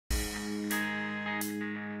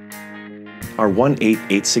Our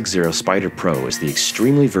 18860 Spider Pro is the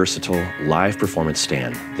extremely versatile live performance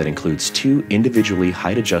stand that includes two individually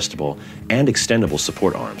height-adjustable and extendable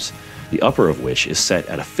support arms, the upper of which is set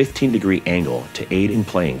at a 15-degree angle to aid in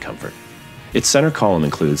playing comfort. Its center column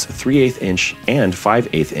includes 3/8-inch and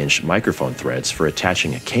 5/8-inch microphone threads for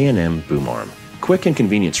attaching a K&M boom arm. Quick and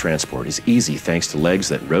convenient transport is easy thanks to legs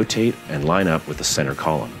that rotate and line up with the center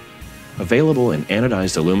column. Available in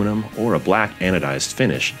anodized aluminum or a black anodized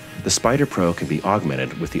finish, the Spider Pro can be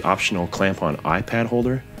augmented with the optional clamp-on iPad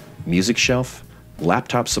holder, music shelf,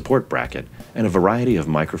 laptop support bracket, and a variety of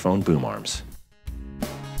microphone boom arms.